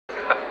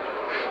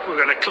we're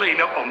going to clean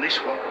up on this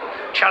one.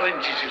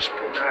 Challenges is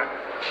put out.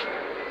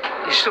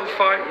 You're still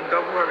fighting,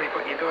 don't worry,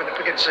 but you're going up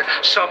against a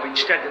sub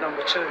instead of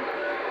number 2.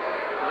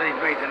 Believe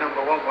me, the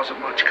number 1 wasn't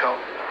much cop.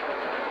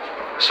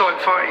 I saw him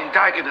fighting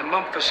Daggett a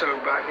month or so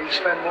back. He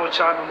spent more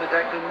time on the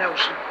deck than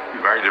Nelson. You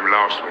made him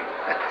last week.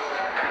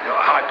 You got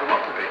to hype him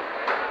up a bit.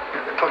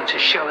 The punters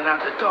shelling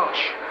out the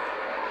dosh.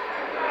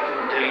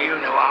 Wouldn't do you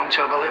no harm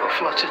to have a little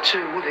flutter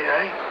too, would it,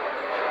 eh?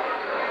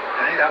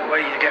 Hey, that way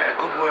you get a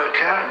good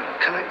workout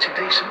and collect a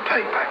decent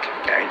payback.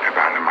 It ain't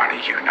about the money,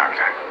 you know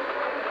that.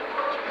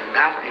 And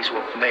that is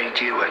what made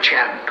you a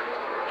champ.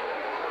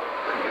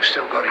 And you've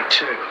still got it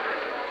too.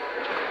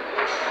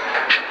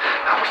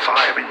 I'll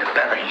fire in the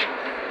belly.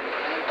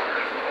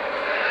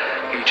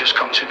 You just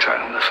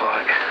concentrate on the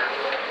fight.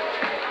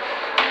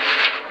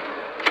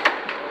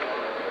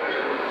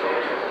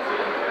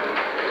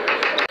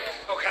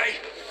 Okay,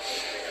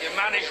 your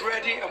man is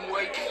ready and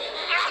waiting.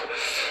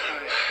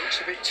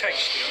 Looks a bit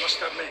tasty, I must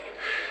admit.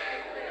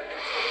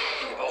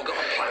 You've all got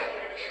a plan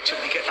till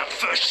we get that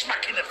first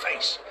smack in the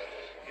face.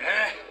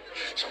 Yeah?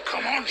 So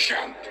come on,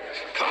 champ.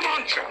 Come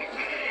on, champ.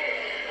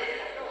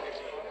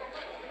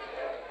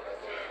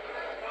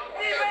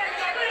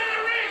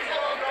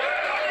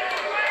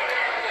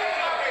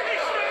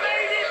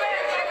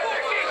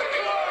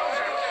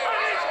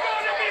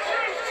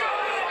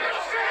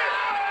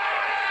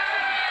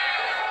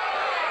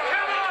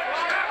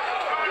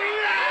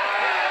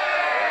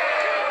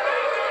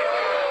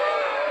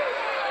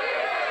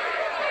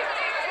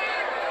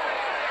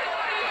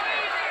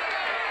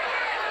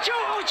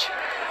 George!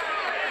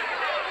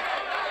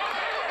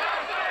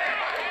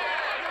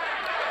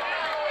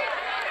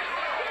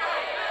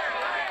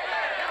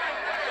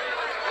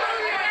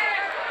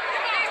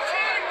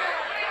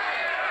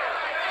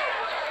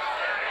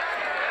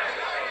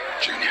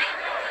 Junior.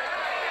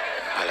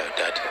 Hello,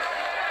 Dad.